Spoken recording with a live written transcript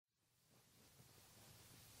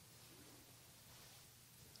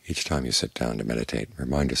Each time you sit down to meditate,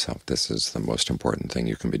 remind yourself this is the most important thing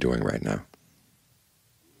you can be doing right now.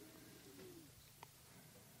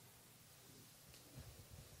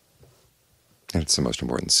 And it's the most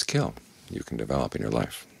important skill you can develop in your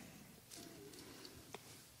life.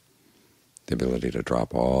 The ability to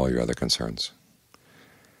drop all your other concerns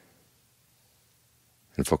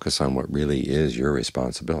and focus on what really is your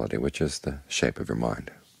responsibility, which is the shape of your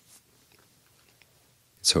mind.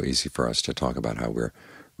 It's so easy for us to talk about how we're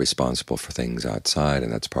responsible for things outside,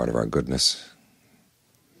 and that's part of our goodness.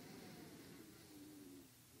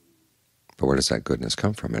 But where does that goodness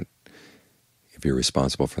come from? If you're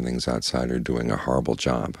responsible for things outside, you're doing a horrible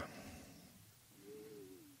job,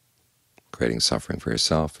 creating suffering for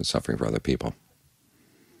yourself and suffering for other people.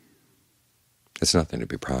 It's nothing to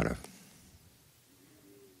be proud of.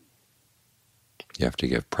 You have to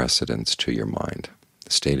give precedence to your mind,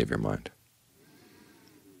 the state of your mind.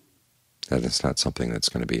 That it's not something that's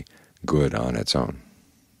going to be good on its own.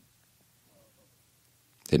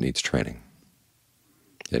 It needs training.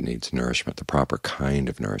 It needs nourishment, the proper kind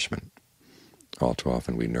of nourishment. All too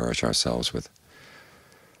often we nourish ourselves with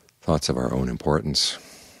thoughts of our own importance,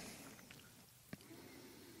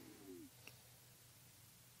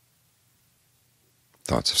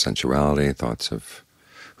 thoughts of sensuality, thoughts of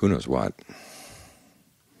who knows what.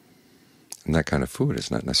 And that kind of food is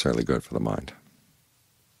not necessarily good for the mind.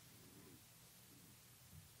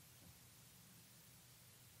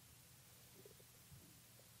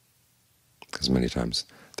 Because many times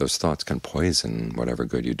those thoughts can poison whatever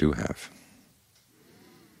good you do have.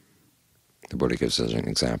 The Buddha gives us an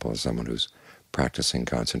example of someone who's practicing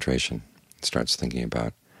concentration, starts thinking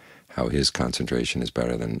about how his concentration is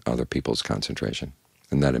better than other people's concentration,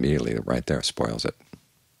 and that immediately, right there, spoils it.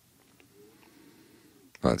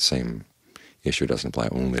 Well, the same issue doesn't apply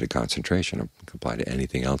only to concentration. It can apply to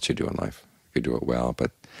anything else you do in life. If you do it well,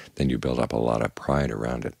 but then you build up a lot of pride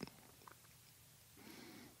around it.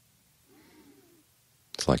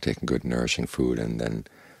 It's like taking good, nourishing food and then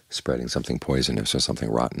spreading something poisonous or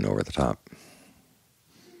something rotten over the top.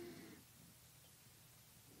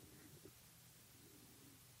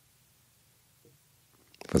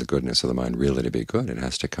 For the goodness of the mind really to be good, it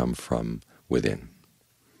has to come from within,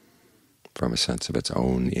 from a sense of its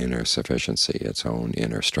own inner sufficiency, its own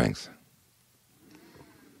inner strength,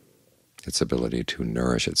 its ability to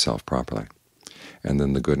nourish itself properly. And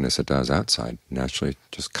then the goodness it does outside naturally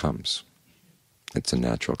just comes. It's a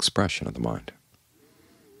natural expression of the mind.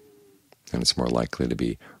 And it's more likely to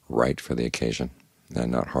be right for the occasion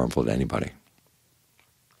and not harmful to anybody.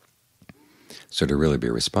 So to really be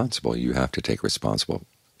responsible, you have to take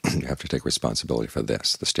responsibility for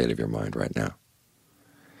this, the state of your mind right now,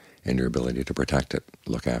 and your ability to protect it,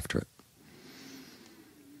 look after it.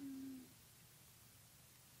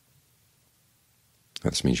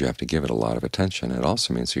 This means you have to give it a lot of attention. It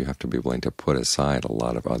also means you have to be willing to put aside a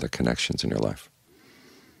lot of other connections in your life.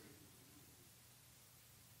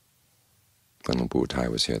 When Luang Pu Thai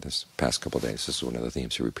was here this past couple of days, this is one of the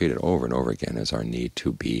themes he repeated over and over again, is our need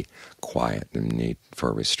to be quiet, the need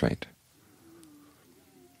for restraint,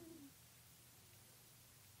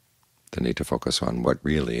 the need to focus on what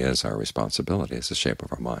really is our responsibility as the shape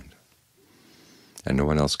of our mind. And no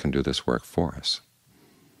one else can do this work for us.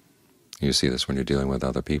 You see this when you're dealing with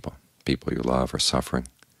other people. People you love are suffering,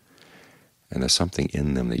 and there's something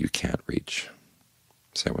in them that you can't reach.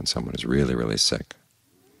 Say when someone is really, really sick,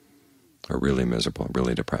 or really miserable,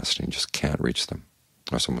 really depressed, and you just can't reach them,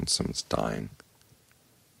 or someone's dying.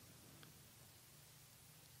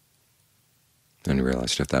 And you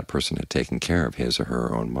realize if that person had taken care of his or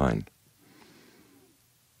her own mind,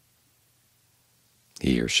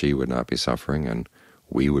 he or she would not be suffering, and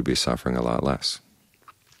we would be suffering a lot less.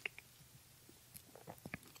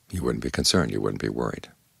 You wouldn't be concerned, you wouldn't be worried.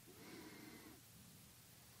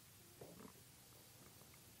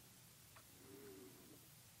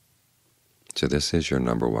 So this is your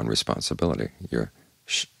number one responsibility, your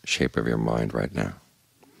shape of your mind right now.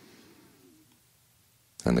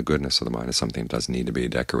 And the goodness of the mind is something that doesn't need to be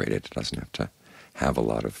decorated. It doesn't have to have a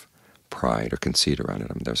lot of pride or conceit around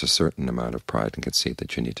it. I mean, there's a certain amount of pride and conceit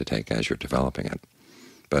that you need to take as you're developing it.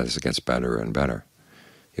 But as it gets better and better,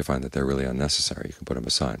 you find that they're really unnecessary. You can put them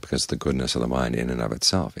aside, because the goodness of the mind in and of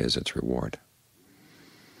itself is its reward.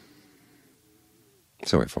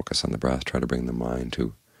 So we focus on the breath, try to bring the mind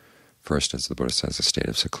to, first, as the Buddha says, a state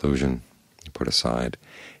of seclusion. You put aside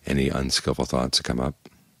any unskillful thoughts that come up.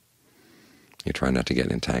 You try not to get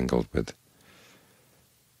entangled with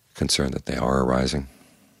concern that they are arising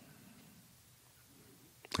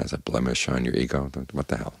as a blemish on your ego. What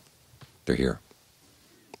the hell? They're here.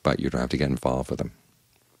 But you don't have to get involved with them.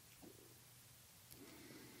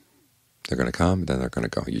 They're going to come, then they're going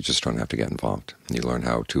to go. You just don't have to get involved. And you learn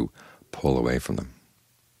how to pull away from them.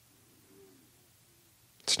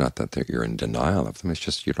 It's not that you're in denial of them, it's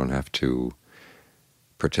just you don't have to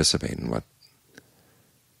participate in what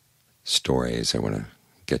stories they want to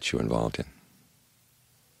get you involved in.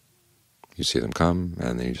 You see them come,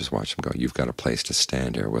 and then you just watch them go. You've got a place to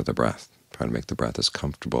stand here with the breath. Try to make the breath as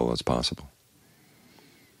comfortable as possible.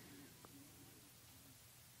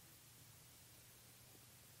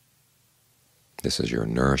 This is your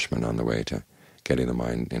nourishment on the way to getting the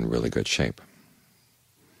mind in really good shape.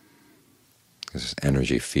 This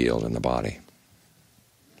energy field in the body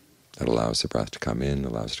that allows the breath to come in,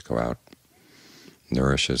 allows it to go out,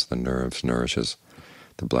 nourishes the nerves, nourishes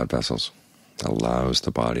the blood vessels, allows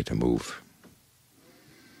the body to move.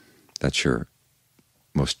 That's your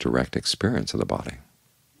most direct experience of the body.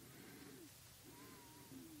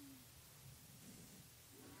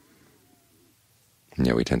 And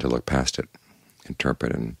yet we tend to look past it,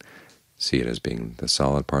 interpret and see it as being the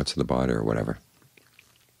solid parts of the body or whatever,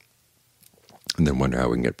 and then wonder how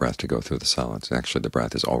we can get breath to go through the solids. Actually, the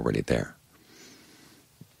breath is already there.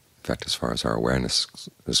 In fact, as far as our awareness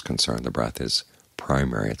is concerned, the breath is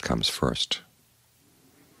primary. It comes first.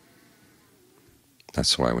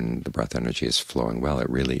 That's why when the breath energy is flowing well, it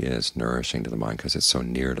really is nourishing to the mind, because it's so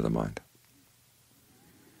near to the mind.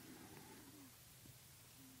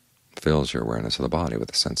 It fills your awareness of the body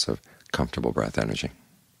with a sense of comfortable breath energy.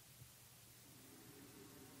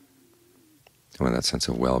 And when that sense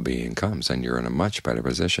of well-being comes, then you're in a much better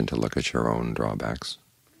position to look at your own drawbacks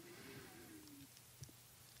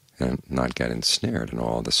and not get ensnared in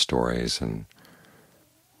all the stories and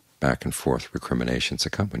back and forth recriminations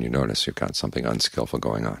that come when you notice you've got something unskillful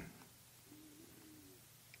going on.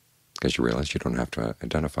 Because you realize you don't have to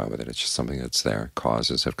identify with it. It's just something that's there.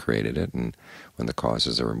 Causes have created it, and when the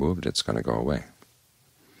causes are removed, it's going to go away.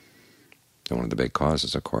 And one of the big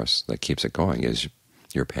causes, of course, that keeps it going is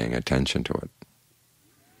you're paying attention to it,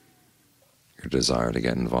 your desire to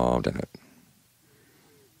get involved in it.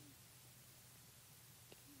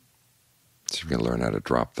 So you can learn how to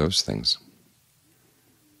drop those things.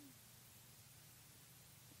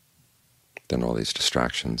 Then all these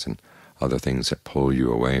distractions and other things that pull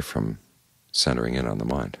you away from centering in on the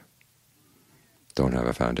mind don't have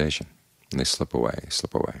a foundation, and they slip away,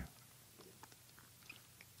 slip away.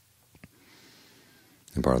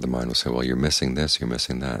 And part of the mind will say, well, you're missing this, you're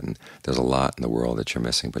missing that, and there's a lot in the world that you're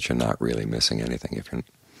missing, but you're not really missing anything if you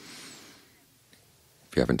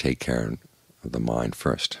haven't taken care of the mind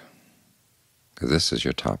first, because this is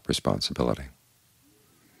your top responsibility.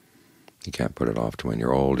 You can't put it off to when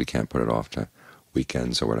you're old. You can't put it off to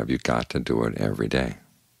weekends or whatever. You've got to do it every day,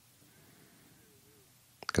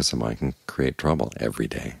 because the mind can create trouble every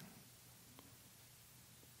day.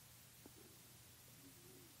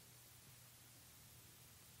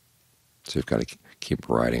 So you've got to keep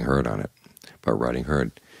riding herd on it. But riding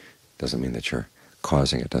herd doesn't mean that you're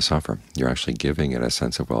causing it to suffer. You're actually giving it a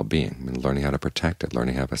sense of well-being, and learning how to protect it,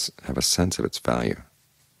 learning how to have a sense of its value.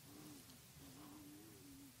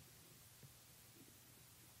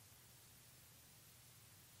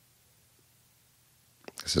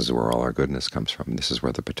 This is where all our goodness comes from. This is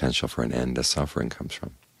where the potential for an end to suffering comes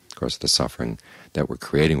from. Of course, the suffering that we're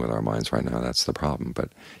creating with our minds right now, that's the problem.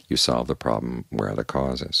 But you solve the problem where the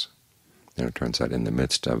cause is. And it turns out in the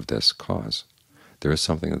midst of this cause, there is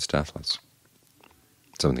something that's deathless,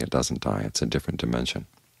 something that doesn't die. It's a different dimension.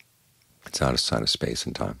 It's outside of space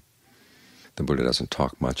and time. The Buddha doesn't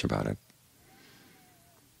talk much about it.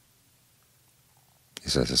 He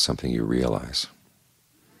says it's something you realize.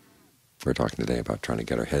 We're talking today about trying to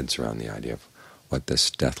get our heads around the idea of what this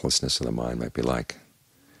deathlessness of the mind might be like.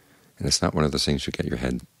 And it's not one of those things you get your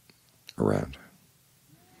head around.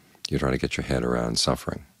 You try to get your head around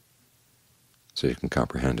suffering so you can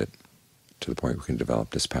comprehend it to the point where you can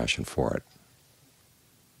develop dispassion for it.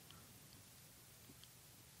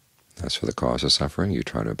 As for the cause of suffering, you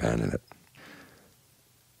try to abandon it.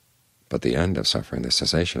 But the end of suffering, the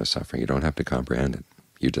cessation of suffering, you don't have to comprehend it.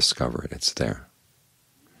 You discover it. It's there.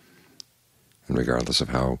 And regardless of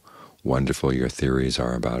how wonderful your theories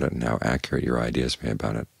are about it and how accurate your ideas may be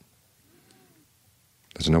about it,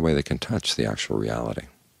 there's no way they can touch the actual reality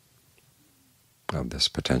of this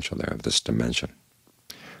potential there, of this dimension.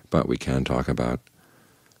 But we can talk about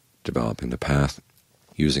developing the path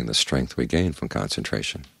using the strength we gain from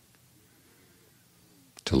concentration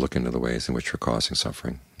to look into the ways in which we're causing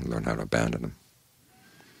suffering and learn how to abandon them,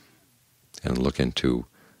 and look into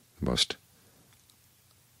the most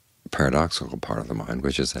paradoxical part of the mind,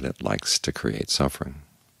 which is that it likes to create suffering.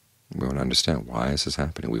 We want to understand, why is this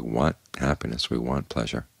happening? We want happiness, we want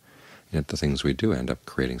pleasure, Yet the things we do end up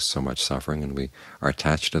creating so much suffering, and we are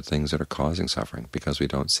attached to things that are causing suffering because we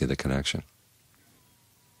don't see the connection.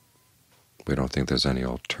 We don't think there's any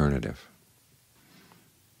alternative.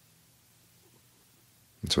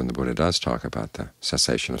 And so when the Buddha does talk about the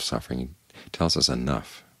cessation of suffering, he tells us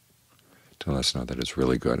enough to let us know that it's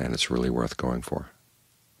really good and it's really worth going for.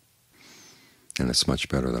 And it's much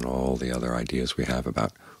better than all the other ideas we have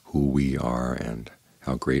about who we are and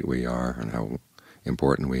how great we are and how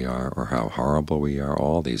important we are or how horrible we are,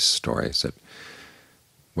 all these stories that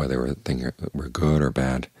whether we're thinking we're good or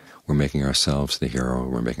bad, we're making ourselves the hero,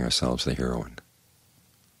 we're making ourselves the heroine.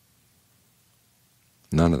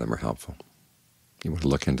 None of them are helpful. You want to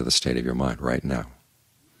look into the state of your mind right now.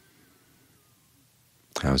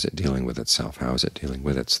 How is it dealing with itself? How is it dealing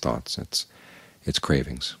with its thoughts, its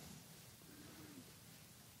cravings?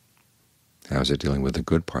 How is it dealing with the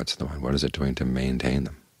good parts of the mind? What is it doing to maintain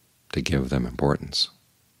them, to give them importance?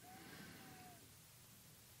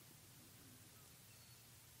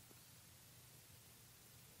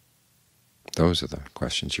 Those are the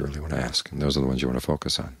questions you really want to ask, and those are the ones you want to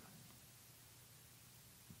focus on.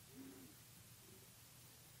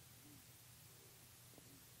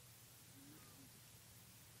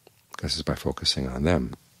 This is by focusing on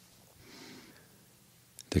them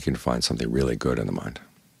that you can find something really good in the mind.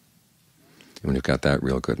 And when you've got that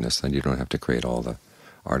real goodness, then you don't have to create all the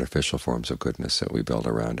artificial forms of goodness that we build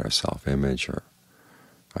around our self-image or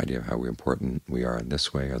idea of how important we are in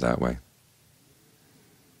this way or that way.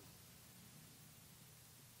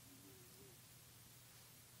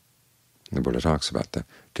 The Buddha talks about the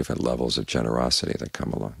different levels of generosity that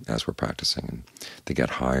come along as we're practicing, and they get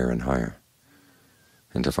higher and higher,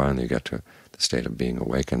 until finally you get to the state of being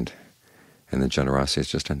awakened, and then generosity is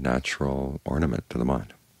just a natural ornament to the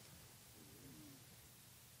mind.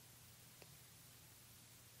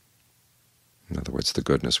 In other words, the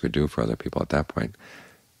goodness we do for other people at that point,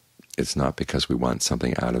 it's not because we want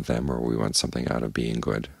something out of them or we want something out of being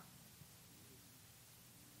good.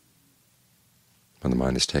 When the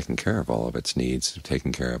mind is taking care of all of its needs,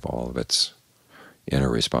 taking care of all of its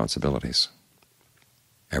inner responsibilities,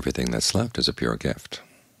 everything that's left is a pure gift.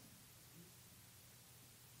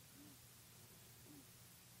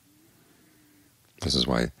 This is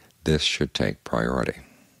why this should take priority.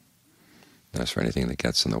 As for anything that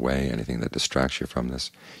gets in the way, anything that distracts you from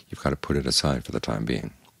this, you've got to put it aside for the time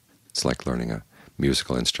being. It's like learning a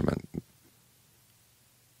musical instrument. You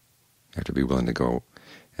have to be willing to go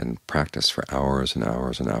and practice for hours and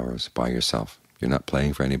hours and hours by yourself. You're not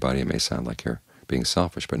playing for anybody. It may sound like you're being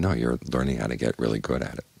selfish, but no, you're learning how to get really good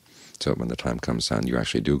at it. So when the time comes down, you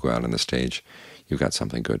actually do go out on the stage, you've got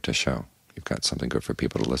something good to show. You've got something good for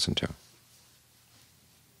people to listen to.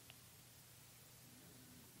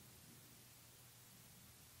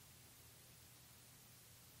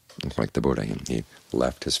 It's like the Buddha. He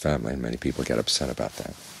left his family, and many people get upset about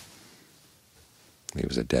that. He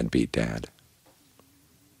was a deadbeat dad.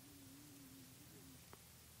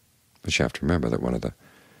 But you have to remember that one of the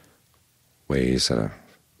ways that a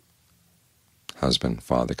husband,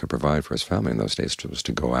 father could provide for his family in those days was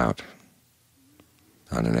to go out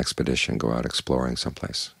on an expedition, go out exploring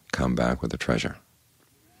someplace, come back with a treasure.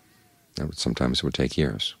 And sometimes it would take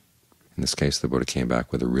years. In this case, the Buddha came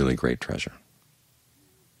back with a really great treasure,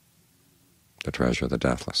 the treasure of the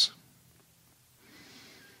deathless.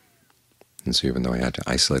 And so even though he had to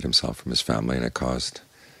isolate himself from his family and it caused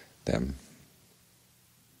them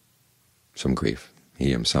some grief, he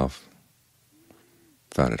himself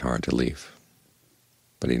found it hard to leave,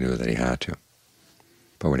 but he knew that he had to.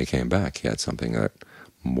 But when he came back, he had something that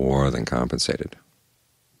more than compensated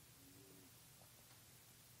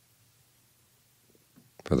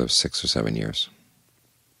for those 6 or 7 years.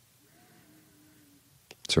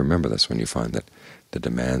 So remember this when you find that the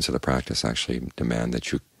demands of the practice actually demand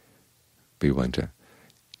that you be willing to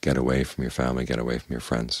get away from your family, get away from your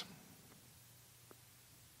friends.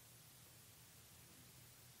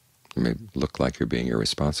 It may look like you're being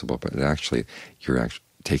irresponsible, but you're actually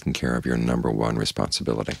taking care of your number one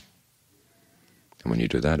responsibility. And when you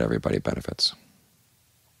do that, everybody benefits.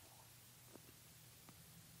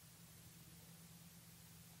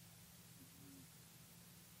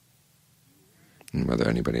 And whether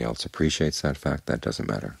anybody else appreciates that fact, that doesn't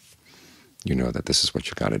matter. You know that this is what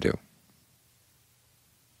you've got to do.